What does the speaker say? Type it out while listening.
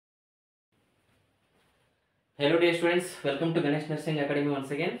Hello dear students, welcome to Ganesh Nursing Academy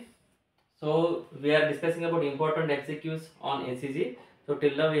once again. So we are discussing about important MCQs on ECG. So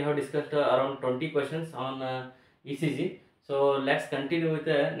till now we have discussed around 20 questions on ECG. So let's continue with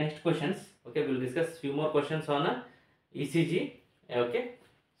the next questions. Okay, we will discuss few more questions on ECG. Okay.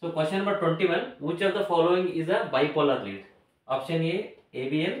 So question number 21, which of the following is a bipolar lead? Option A,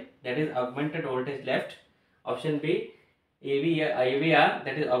 AVL, that is augmented voltage left. Option B, AVR,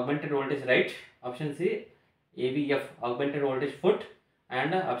 that is augmented voltage right. Option C, AVF, augmented voltage foot,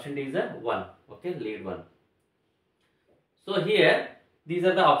 and option D is a 1. Okay, lead 1. So here these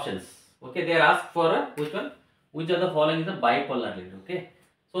are the options. Okay, they are asked for which one? Which of the following is a bipolar lead? Okay,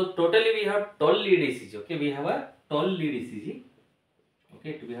 so totally we have 12 lead ECG. Okay, we have a 12 lead ECG.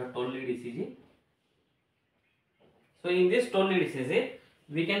 Okay, we have 12 lead ECG. So in this 12 lead ECG,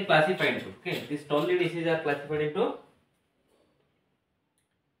 we can classify into, okay, this 12 lead ECG are classified into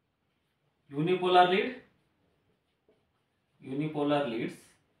unipolar leads,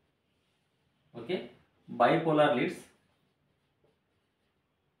 okay, bipolar leads,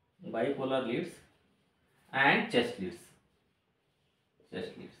 and chest leads.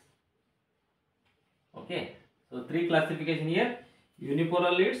 Okay, so three classification here: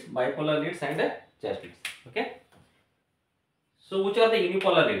 unipolar leads, bipolar leads, and chest leads. Okay, so which are the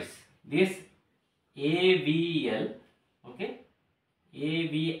unipolar leads? This AVL, okay,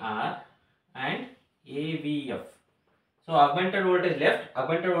 AVR, and AVF. So augmented voltage left,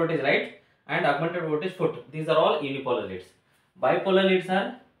 augmented voltage right, and augmented voltage foot. These are all unipolar leads. Bipolar leads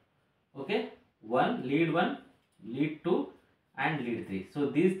are, okay, lead 1, lead 2, and lead 3.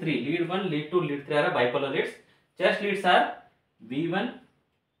 So these three, lead 1, lead 2, lead 3 are bipolar leads. Chest leads are V1,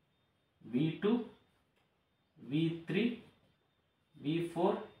 V2, V3,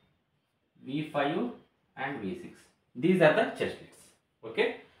 V4, V5, and V6. These are the chest leads.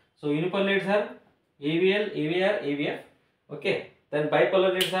 Okay. So unipolar leads are AVL, AVR, AVF. Okay. Then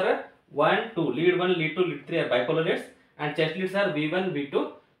bipolar leads are 1, 2, lead 1, lead 2, lead 3 are bipolar leads, and chest leads are V1,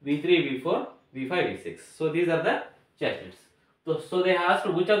 V2, V3, V4, V5, V6. So these are the chest leads. So they asked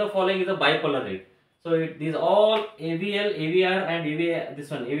which of the following is a bipolar lead. So these all AVL, AVR, and AVF, this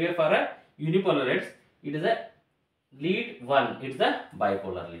one AVF are a unipolar leads. It is a lead 1. It's the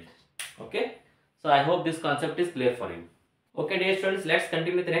bipolar lead. Okay. So I hope this concept is clear for you. Okay, dear students, let's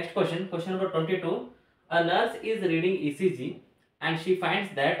continue with the next question. Question number 22. A nurse is reading ECG and she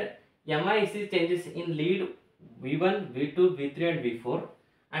finds that MIEC changes in lead V1, V2, V3, and V4,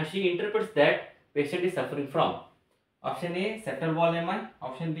 and she interprets that patient is suffering from option A, septal wall MI,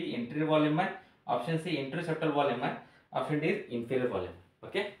 option B, anterior wall MI, option C, interseptal wall MI, option D is inferior wall MI.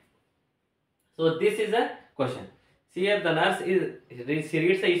 Okay. So this is a question. See here, the nurse she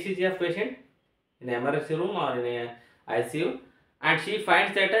reads the ECG of patient in an emergency room or in a ICU, and she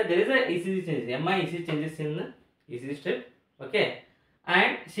finds that there is a ECG changes, MIEC changes in the ECG strip. Okay,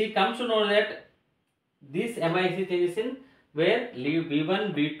 and she comes to know that this MIEC changes in where lead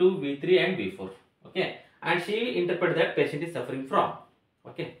V1, V2, V3, and V4. Okay, and she interprets that patient is suffering from.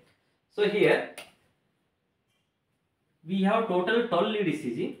 Okay, so here we have total 12 lead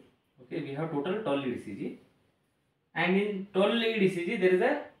ECG. Okay, we have total 12 lead ECG, and in 12 lead ECG there is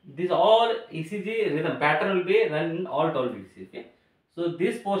a this all ECG rhythm pattern will be run in all 12 lead ECG. Okay, so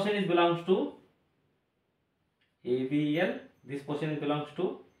this portion is belongs to AVL, this portion belongs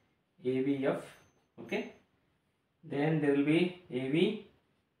to AVF. Okay, then there will be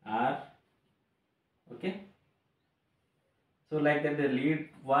AVR. Okay, so like that the lead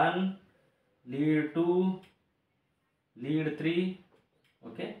 1, lead 2, lead 3.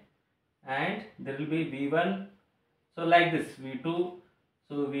 Okay, and there will be V1. So like this V2,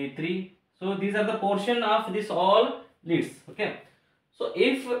 so V3. So these are the portion of this all leads. Okay, so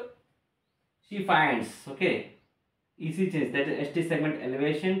if she finds, okay, EC change, that is ST segment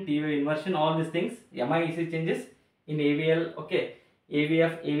elevation, TV inversion, all these things, MIEC changes in AVL, okay,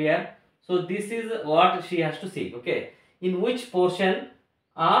 AVF, AVR. So this is what she has to see. Okay, in which portion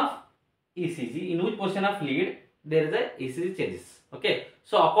of ECG, in which portion of lead there is a ECG changes. Okay,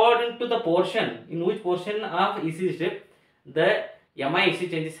 so according to the portion, in which portion of ECG strip the MIEC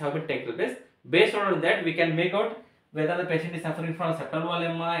changes have been taken place, based on that we can make out whether the patient is suffering from septal wall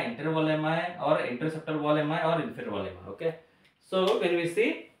MI, anterior wall MI, or interseptal wall MI, or inferior wall MI. Okay, so when we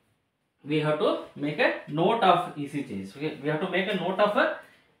see, we have to make a note of ECG changes. Okay, we have to make a note of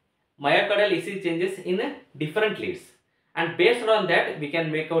myocardial ECG changes in different leads, and based on that we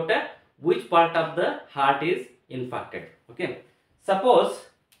can make out which part of the heart is infarcted. Okay, suppose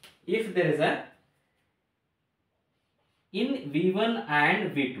if there is a in V1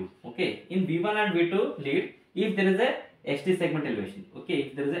 and V2, okay, in V1 and V2 lead, if there is a ST segment elevation, okay,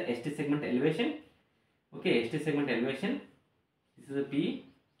 if there is a ST segment elevation, Okay, ST segment elevation. This is a P,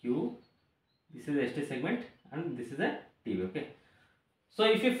 Q. This is the ST segment, and this is a TV. Okay. So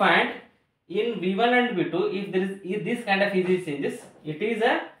if you find in V1 and V2, if there is this kind of ECG changes, it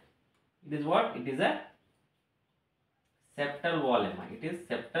is what? It is a septal wall MI. It is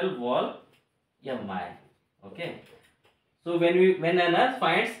septal wall MI. Okay. So when a nurse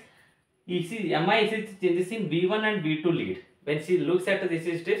finds MI ECG changes in V1 and V2 lead, when she looks at the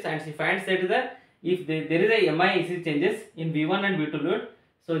ECG strips and she finds that if there is a MI ECG changes in V1 and V2 lead,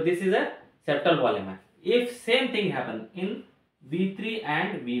 so this is a septal wall MI. If same thing happen in V3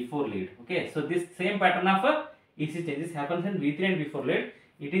 and V4 lead, okay, so this same pattern of ECG changes happens in V3 and V4 lead,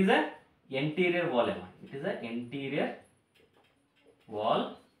 it is a anterior wall MI. It is a anterior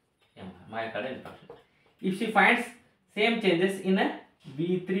wall MI, myocardial infarction. If she finds same changes in a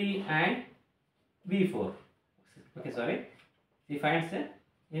V3 and V4, okay, sorry, she finds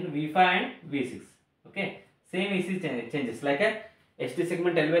in V5 and V6, okay, same ECG changes like a ST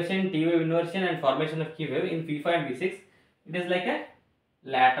segment elevation, T wave inversion and formation of Q wave in V5 and V6, it is like a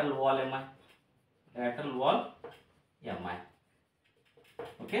lateral wall MI, lateral wall MI,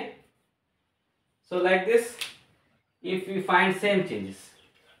 okay. So like this, if we find same changes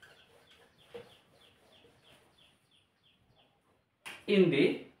in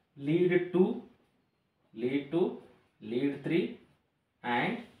the lead 2, lead 3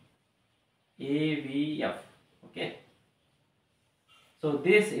 and AVF, okay. So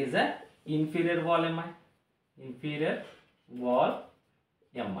this is a inferior wall MI, inferior wall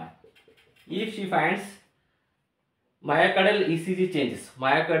MI. If she finds myocardial ECG changes,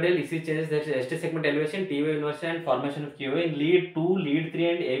 that is ST segment elevation, T wave inversion and formation of Q wave in lead 2, lead 3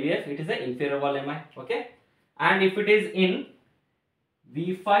 and AVF, it is a inferior wall MI, okay. And if it is in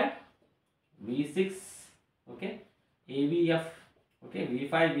V5, V6, okay, AVF, okay,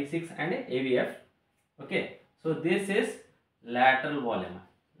 V5, V6 and AVF, okay. So this is lateral wall MI,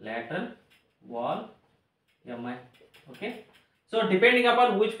 lateral wall MI, okay. So depending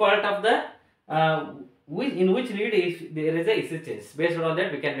upon which part of the in which lead is there is a ECG change, based on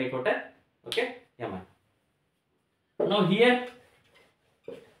that we can make out a, okay, MI. Now here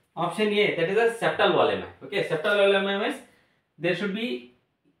option A, that is a septal wall MI, okay. Septal wall MI means there should be,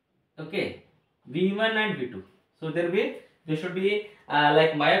 okay, V1 and V2. So there should be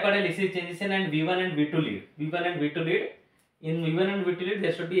like myocardial ECG changes in and V1 and V2 lead. V1 and V2 lead. In V1 and V2 lead,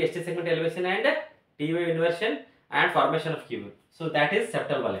 there should be ST segment elevation and T wave inversion and formation of Q wave. So that is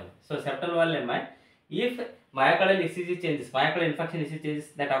septal wall MI. So septal wall MI, if myocardial ECG changes, myocardial infarction ECG changes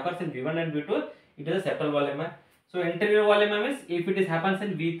that occurs in V1 and V2, it is a septal wall MI. So anterior wall MI means if it is happens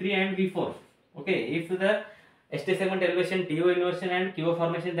in V3 and V4. Okay, if the ST segment elevation, TO inversion and QO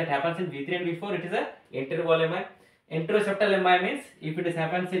formation that happens in V3 and V4, it is a anterior wall MI. Anteroseptal MI means if it is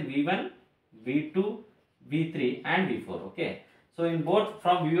happens in V1, V2, V3 and V4. Okay. So in both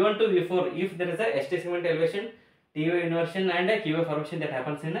from V1 to V4, if there is a ST segment elevation, TO inversion and a QO formation that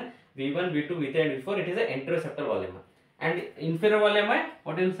happens in V1, V2, V3 and V4, it is a anteroseptal wall MI. And inferior wall MI,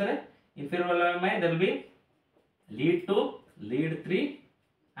 what is it? Inferior wall MI, there will be lead 2, lead 3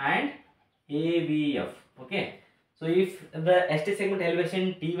 and AVF. Okay. So if the ST segment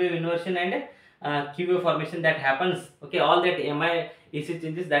elevation, T wave inversion and Q wave formation that happens, okay, all that MI ECG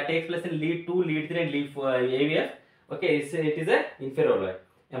changes that takes place in lead 2, lead 3 and lead 4 AVF, okay, it is a inferior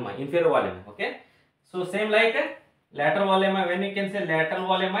wall MI, inferior wall MI, okay. So same like lateral wall MI, when we can say lateral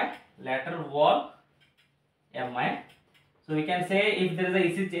wall MI, lateral wall MI, so we can say if there is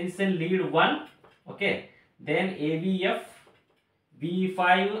a ECG changes in lead 1, okay, then AVF,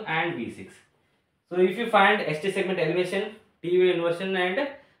 V5 and V6. So if you find ST segment elevation, T wave inversion and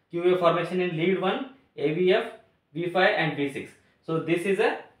Q wave formation in lead 1, AVF, V5 and V6. So this is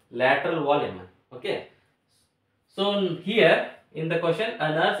a lateral wall MI. Okay. So here in the question, a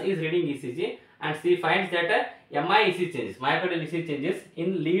nurse is reading ECG and she finds that MI ECG changes, myocardial ECG changes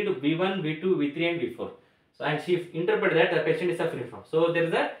in lead V1, V2, V3 and V4. So and she interprets that the patient is suffering from. So there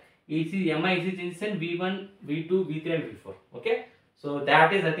is a MI ECG changes in V1, V2, V3 and V4. Okay. So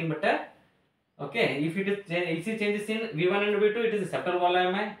that is nothing but a, okay, if it is ECG changes in V1 and V2, it is a septal wall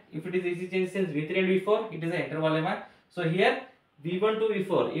MI. If it is ECG changes in V3 and V4, it is a anterior wall MI. So here V1 to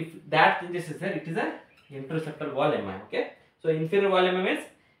V4, if that changes is there, it is a anteroseptal wall MI. Okay. So inferior wall MI means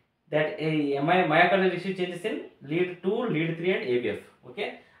that a myocardial ECG changes in lead 2, lead 3 and AVF.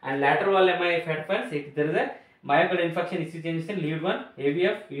 Okay. And lateral wall MI if happens, if there is a myocardial infarction ECG changes in lead 1,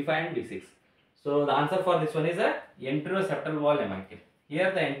 AVF, V5 and V6. So the answer for this one is a anteroseptal wall MI.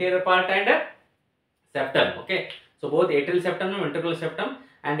 Here the anterior part and septum. Okay. So both atrial septum and ventricular septum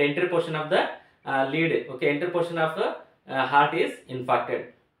and anterior portion of the lead. Okay. Anterior portion of the heart is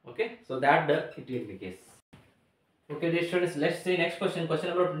infarcted. Okay, so that it indicates. Okay, dear students, let's see next question. Question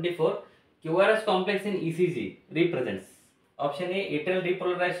number 24. QRS complex in ECG represents option A atrial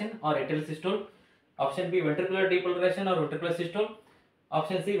depolarization or atrial systole, option B ventricular depolarization or ventricular systole,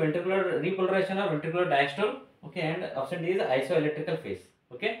 option C ventricular repolarization or ventricular diastole. Okay, and option D is isoelectrical phase.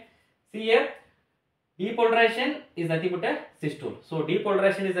 Okay, see here, depolarization is nothing but a systole. So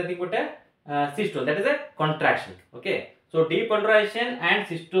depolarization is nothing but a systole, that is a contraction. Okay, so depolarization and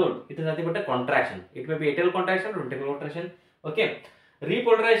systole, it is nothing but a contraction. It may be atrial contraction or ventricular contraction. Okay,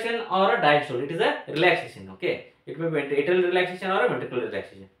 repolarization or a diastole, it is a relaxation. Okay, it may be atrial relaxation or a ventricular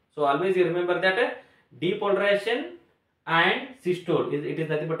relaxation. So always you remember that depolarization and systole is, it is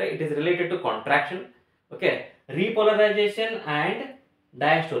nothing but it is related to contraction. Okay, repolarization and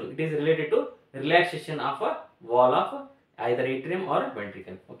diastole, it is related to relaxation of a wall of either atrium or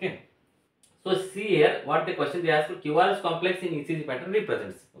ventricle. Okay, so see here what the question they ask: QRS complex in ECG pattern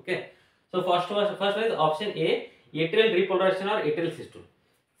represents. Okay, so first one is option A atrial repolarization or atrial systole.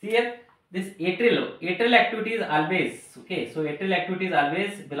 See here, this atrial activity is always, okay, so atrial activity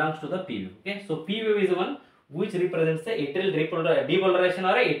always belongs to the P wave. Okay, so P wave is the one which represents the atrial depolarization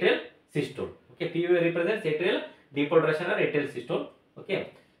or atrial systole. Okay, P wave represents atrial depolarization or atrial systole.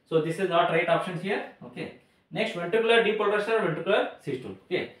 Okay, so this is not right options here. Okay, next ventricular depolarization or ventricular systole.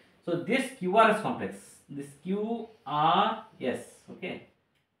 Okay, so this QRS complex, this QRS. Okay,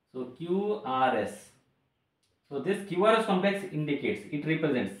 so QRS. So this QRS complex indicates, it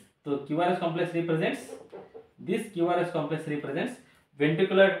represents. So QRS complex represents, this QRS complex represents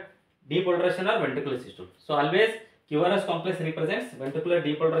ventricular depolarization or ventricular systole. So always QRS complex represents ventricular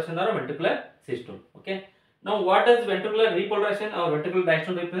depolarization or ventricular systole. Okay. Now what does ventricular repolarization or ventricular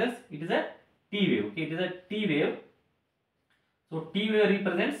diastole represents? It is a T wave. Okay, it is a T wave. So T wave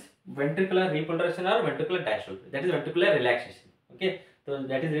represents ventricular repolarization or ventricular diastole. That is ventricular relaxation. Okay, so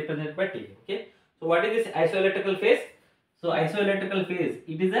that is represented by T wave. Okay. So what is this isoelectrical phase? So isoelectrical phase,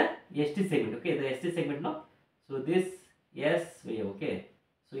 it is a ST segment. Okay, the ST segment now. So this S wave. Okay,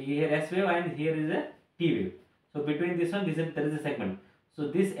 so here S wave and here is a T wave. So between this one, there is a segment. So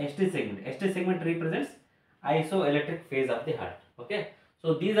this ST segment represents isoelectric phase of the heart. Okay,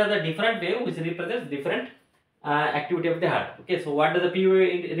 so these are the different wave which represents different activity of the heart. Okay, so what does the P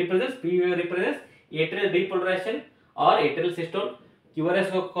wave represents? P wave represents atrial depolarization or atrial systole.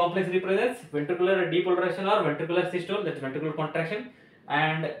 QRS complex represents ventricular depolarization or ventricular systole, that is ventricular contraction,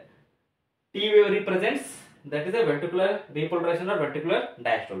 and T wave represents, that is a ventricular repolarization or ventricular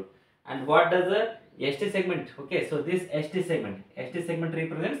diastole. And what does the ST segment? Okay, so this ST segment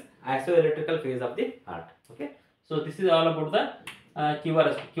represents isoelectrical phase of the heart. Okay, so this is all about the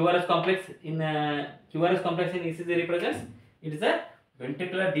QRS complex in ECG represents, it is a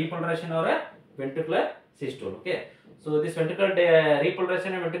ventricular depolarization or a ventricular systole. Okay, so this ventricular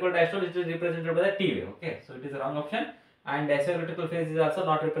repolarization and ventricular diastole is represented by the T wave. Okay, so it is a wrong option, and isoelectrical phase is also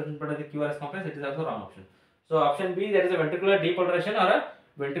not represented by the QRS complex. It is also wrong option. So option B, that is a ventricular depolarization or a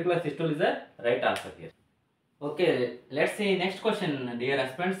ventricular systole, is the right answer here. Okay, let's see next question, dear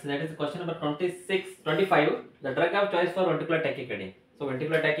aspirants. That is question number 25. The drug of choice for ventricular tachycardia. So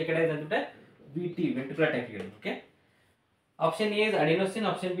ventricular tachycardia is nothing but VT, ventricular tachycardia. Okay. Option A is adenosine,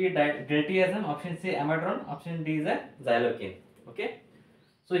 option B diltiazem, option C amiodarone, option D is a xylocaine. Okay.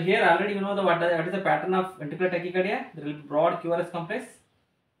 So here already you know what is the pattern of ventricular tachycardia. There will be broad QRS complex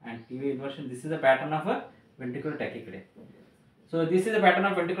and T wave inversion. This is the pattern of a ventricular tachycardia. So this is the pattern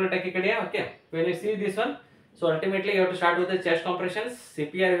of ventricular tachycardia. Okay. When you see this one, so ultimately you have to start with the chest compressions,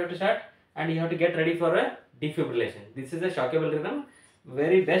 CPR you have to start, and you have to get ready for a defibrillation. This is a shockable rhythm.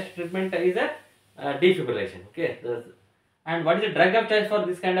 Very best treatment is a defibrillation. Okay. And what is the drug of choice for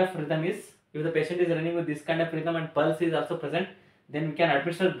this kind of rhythm is, if the patient is running with this kind of rhythm and pulse is also present, then we can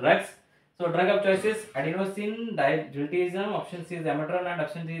administer drugs. So drug of choice is adenosine, diltiazem, option C is amiodarone, and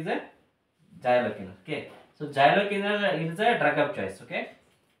option D is a xylocaine. Okay, so xylocaine is a drug of choice. Okay,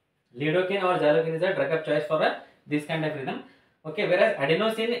 lidocaine or xylocaine is a drug of choice for this kind of rhythm. Okay, whereas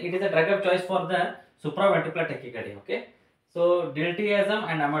adenosine, it is a drug of choice for the supraventricular tachycardia. Okay, so diltiazem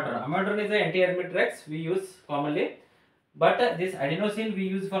and amiodarone. Amiodarone is the antiarrhythmic drugs we use commonly. But this adenosine we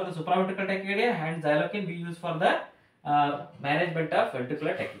use for the supraventricular tachycardia, and xylocaine we use for the management of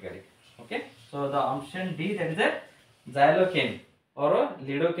ventricular tachycardia. Okay, so the option D, that is a xylocaine or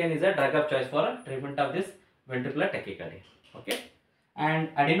lidocaine, is a drug of choice for treatment of this ventricular tachycardia. Okay, and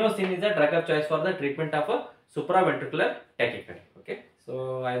adenosine is a drug of choice for the treatment of a supraventricular tachycardia. Okay,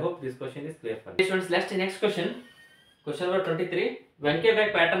 so I hope this question is clear for you. Students, let's see next question. Question number 23.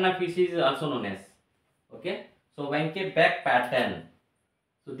 Wenke-Beck pattern of ECG is also known as. Okay. So Wenke-Beck pattern.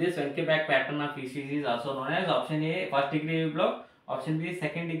 So this Wenke-Beck pattern of ECG is also known as option A first degree wave block, Option B,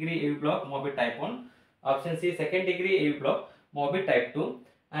 second degree AV block Morbid type 1. Option C, second degree AV block Morbid type 2.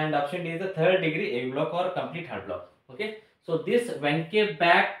 And option D is the third degree AV block or complete heart block. Okay. So this Venke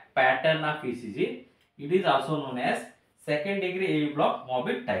back pattern of ECG, it is also known as second degree AV block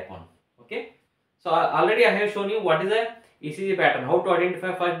Morbid type 1. Okay. So already I have shown you what is a ECG pattern, how to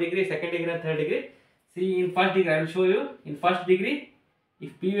identify first degree, second degree and third degree. See, in first degree I will show you. In first degree,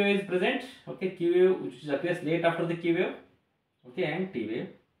 if P wave is present, okay, Q wave which appears late after the Q wave, okay, and T wave.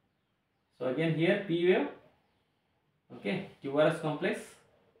 So again here P wave, okay, QRS complex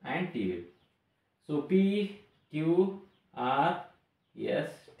and T wave. So P, Q, R, S,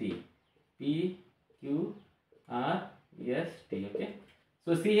 T. P, Q, R, S, T. Okay.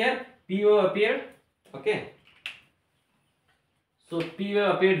 So see here P wave appeared, okay. So P wave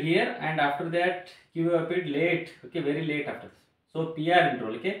appeared here, and after that Q wave appeared late, okay, very late after this. So PR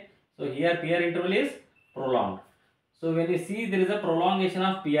interval, okay. So here PR interval is prolonged. So when you see there is a prolongation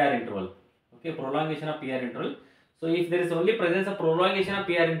of PR interval, okay, prolongation of PR interval. So if there is only presence of prolongation of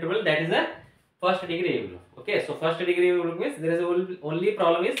PR interval, that is a first degree AV block. Okay, so first degree AV block means there is only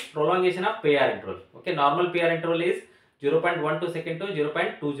problem is prolongation of PR interval. Okay, normal PR interval is 0.12 second to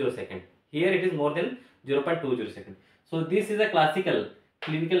 0.20 second. Here it is more than 0.20 second. So this is a classical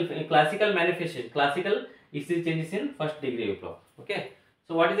manifestation, classical ECG changes in first degree AV block. Okay.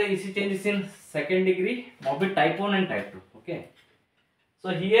 So what is the ECG changes in second degree Morbid type 1 and type 2? Okay. So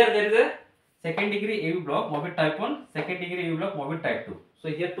here there is a second degree AV block Morbid type 1, second degree AV block Morbid type 2. So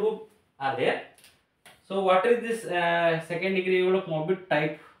here two are there. So what is this second degree AV block Morbid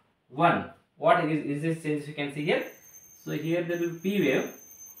type 1? What is this change you can see here? So here there will be P wave,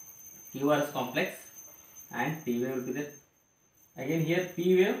 QRS complex, and T wave will be there. Again here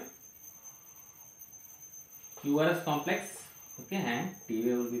P wave, QRS complex, okay, and T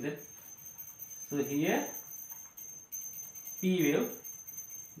wave will be there. So here P wave,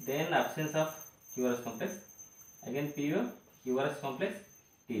 then absence of QRS complex, again P wave, QRS complex,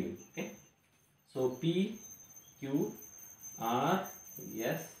 T wave. Okay. So P, Q, R,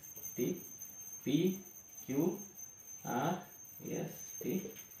 S, T, P, Q, R, S, T,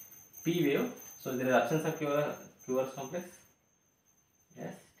 P wave. So there is absence of QRS complex,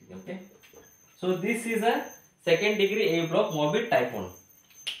 yes, T. Okay. So this is a second degree AV block Morbid type 1.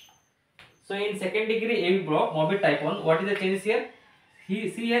 So in second degree AV block Morbid type 1, what is the changes here? See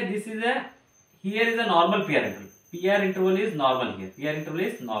here, this is a, here is a normal PR interval. PR interval is normal here. PR interval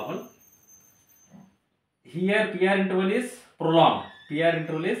is normal. Here PR interval is prolonged. PR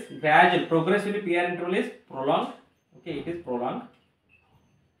interval is gradual. Progressively PR interval is prolonged. Okay, it is prolonged.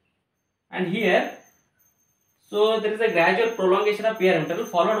 And here, so there is a gradual prolongation of PR interval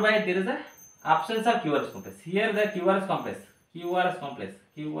followed by there is a absence of QRS complex. Here the QRS complex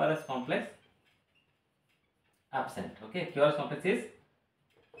absent. Okay, QRS complex is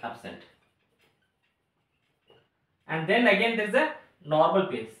absent. And then again there is a normal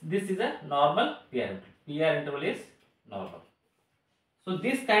PS. This is a normal PR interval. PR interval is normal. So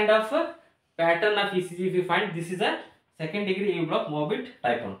this kind of pattern of ECG, if you find, this is a second degree AV block Morbid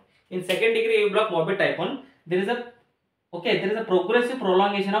type 1. In second degree AV block Morbid type 1, there is a progressive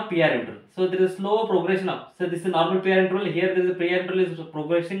prolongation of PR interval. So there is slow progression of, so this is normal PR interval. Here there is a PR interval is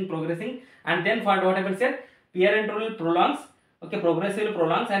progressing, and then what happens here? PR interval prolongs, okay, progressively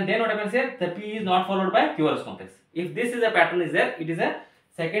prolongs, and then what happens here? The P is not followed by QRS complex. If this is a pattern is there, it is a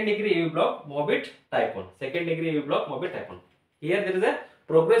second degree AV block Morbid type 1. Second degree AV block Morbid type 1. Here there is a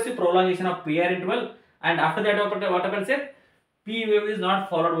progressive prolongation of PR interval, and after that what happens here? P wave is not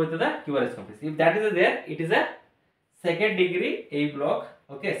followed with the QRS complex. If that is there, it is a second degree AV block.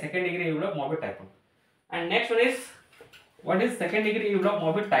 Okay, second degree AV block Morbid type 1. And next one is, what is second degree AV block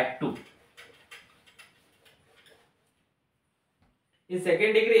Morbid type 2? In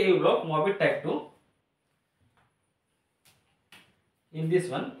second degree AV block Morbid type 2, in this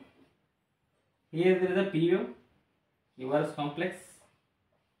one, here there is a P wave, QRS complex,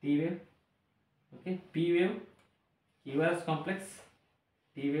 T wave, okay, P wave, QRS complex,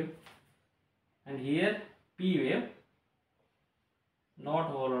 T wave, and here P wave not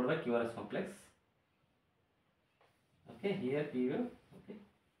followed by QRS complex. Okay, here P wave. Okay,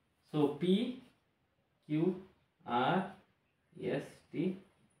 so P, Q, R, S, T,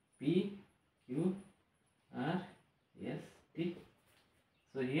 P, Q, R, S, T.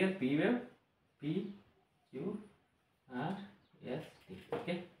 So here P wave, P, Q, R, S, T.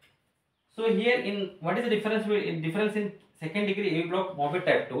 Okay. So here in, what is the difference in second degree AV block Morbid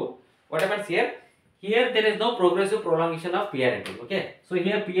type 2? What happens here? Here there is no progressive prolongation of PR interval. Okay. So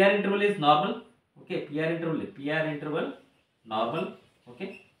here PR interval is normal. Okay. PR interval normal.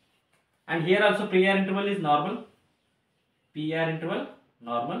 Okay. And here also PR interval is normal. PR interval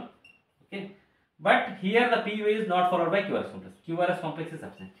normal. Okay, but here the P wave is not followed by QRS complex. QRS complex is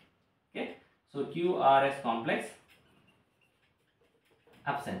absent. Okay, so QRS complex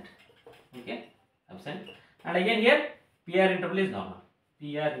absent. Okay, absent. And again here PR interval is normal.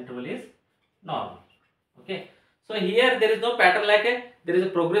 PR interval is normal. Okay, so here there is no pattern like there is a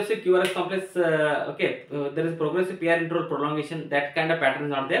progressive QRS complex. There is progressive PR interval prolongation. That kind of pattern is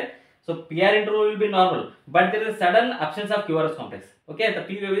not there. So PR interval will be normal, but there is a sudden absence of QRS complex. Okay, the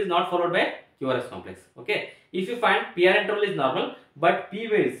P wave is not followed by QRS complex. Okay, if you find PR interval is normal, but P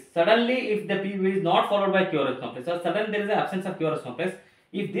wave is suddenly, if the P wave is not followed by QRS complex, so sudden there is an absence of QRS complex.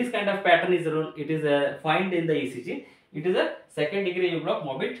 If this kind of pattern is found in the ECG, it is a second degree U block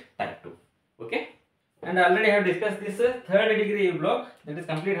Mobit type 2. Okay, and already I have discussed this third degree U block, that is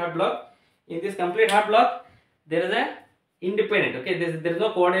complete heart block. In this complete heart block, there is a independent. Okay, there is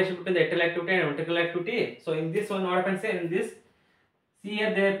no coordination between the atrial activity and ventricular activity. So in this one, what happens in this? See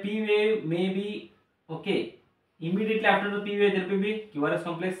here, the P wave may be okay. Immediately after the P wave, there will be QRS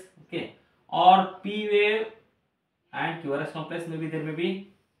complex. Okay, or P wave and QRS complex, maybe there may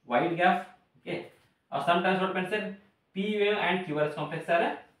be wide gap. Okay, or sometimes what happens, P wave and QRS complex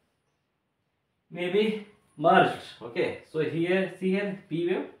are maybe merged. Okay, so here see here P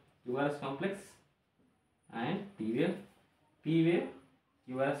wave, QRS complex, and T wave, P wave,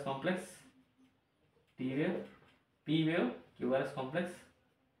 QRS complex, T wave, P wave, QRS complex,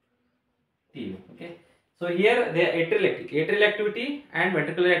 T wave. Okay, so here the atrial activity and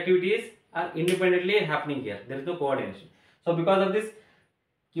ventricular activities are independently happening here. There is no coordination. So because of this,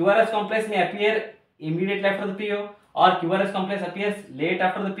 QRS complex may appear immediately after the P wave, or QRS complex appears late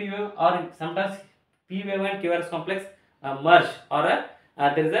after the P wave, or sometimes P wave and QRS complex merge, or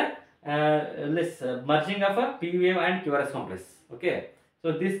there is a merging of a P wave and QRS complex. Okay,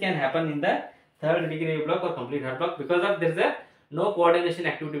 so this can happen in the third degree wave block or complete heart block because of there is a no coordination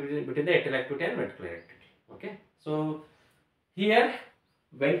activity between the atrial activity and ventricular activity. Okay, so here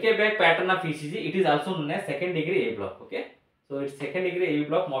Venke back pattern of ECG, it is also known as second degree A block. Okay, so its second degree A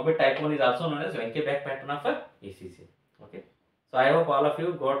block Mobit type 1 is also known as Venke back pattern of ECG. Okay, so I hope all of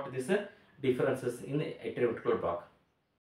you got this differences in the atrial ventricular block.